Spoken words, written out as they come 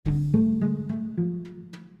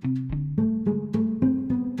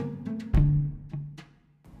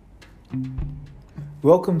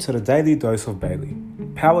Welcome to the Daily Dose of Bailey,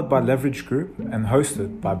 powered by Leverage Group and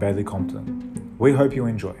hosted by Bailey Compton. We hope you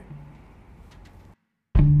enjoy.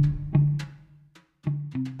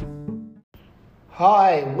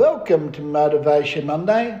 Hi, welcome to Motivation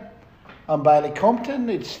Monday. I'm Bailey Compton.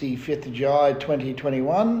 It's the 5th of July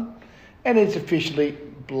 2021 and it's officially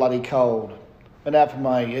bloody cold. Went out for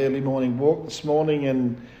my early morning walk this morning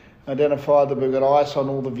and identified that we've got ice on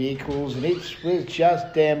all the vehicles and it's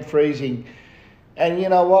just damn freezing. And you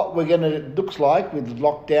know what, it looks like with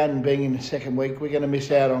lockdown being in the second week, we're going to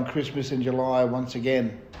miss out on Christmas in July once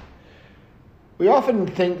again. We often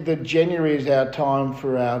think that January is our time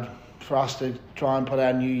for us to try and put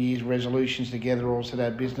our New Year's resolutions together or set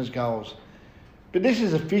our business goals. But this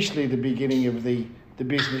is officially the beginning of the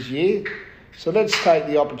business year. So let's take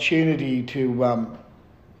the opportunity to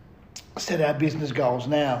set our business goals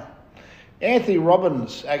now. Anthony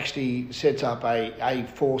Robbins actually sets up a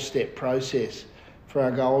 4-step process for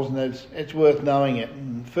our goals, and it's worth knowing it.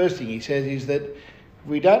 And the first thing he says is that if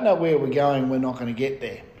we don't know where we're going, we're not going to get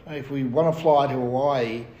there. If we want to fly to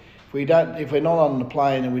Hawaii, if we're not on the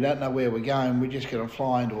plane and we don't know where we're going, we're just going to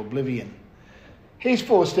fly into oblivion. His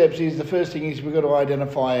 4 steps is, the first thing is we've got to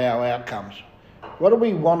identify our outcomes. What do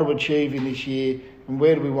we want to achieve in this year and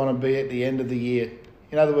where do we want to be at the end of the year?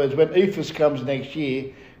 In other words, when EFIS comes next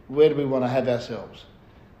year, where do we want to have ourselves?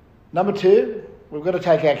 Number 2, we've got to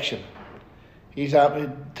take action.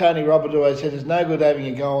 Tony Robbins always says it's no good having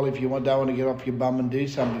a goal if you don't want to get off your bum and do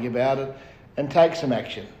something about it and take some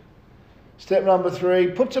action. Step number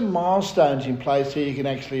 3, put some milestones in place so you can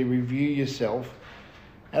actually review yourself.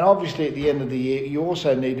 And obviously at the end of the year, you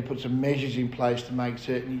also need to put some measures in place to make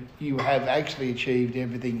certain you have actually achieved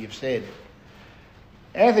everything you've said.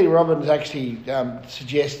 Anthony Robbins actually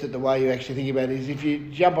suggests that the way you actually think about it is if you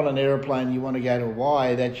jump on an aeroplane and you want to go to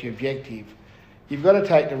Hawaii, that's your objective. You've got to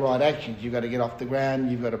take the right actions. You've got to get off the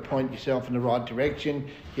ground. You've got to point yourself in the right direction.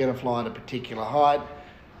 You've got to fly at a particular height.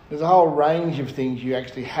 There's a whole range of things you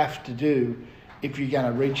actually have to do if you're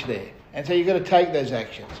going to reach there. And so you've got to take those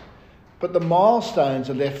actions. But the milestones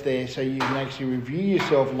are left there so you can actually review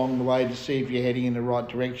yourself along the way to see if you're heading in the right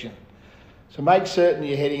direction. So make certain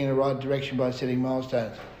you're heading in the right direction by setting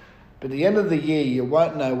milestones. But at the end of the year, you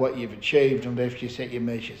won't know what you've achieved unless you set your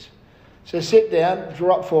measures. So sit down,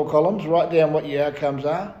 draw up 4 columns, write down what your outcomes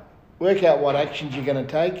are, work out what actions you're going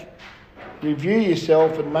to take, review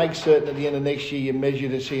yourself and make certain at the end of next year you measure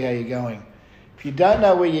to see how you're going. If you don't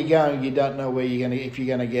know where you're going, you don't know if you're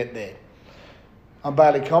going to get there. I'm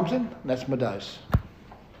Bailey Compton, and that's my dose.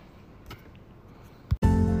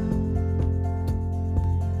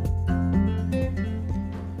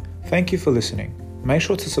 Thank you for listening. Make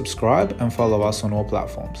sure to subscribe and follow us on all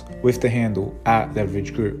platforms with the handle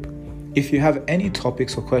 @Leverage Group. If you have any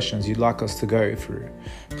topics or questions you'd like us to go through,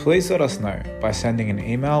 please let us know by sending an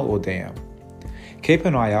email or DM. Keep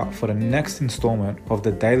an eye out for the next installment of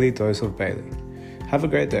the Daily Dose of Bailey. Have a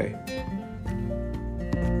great day.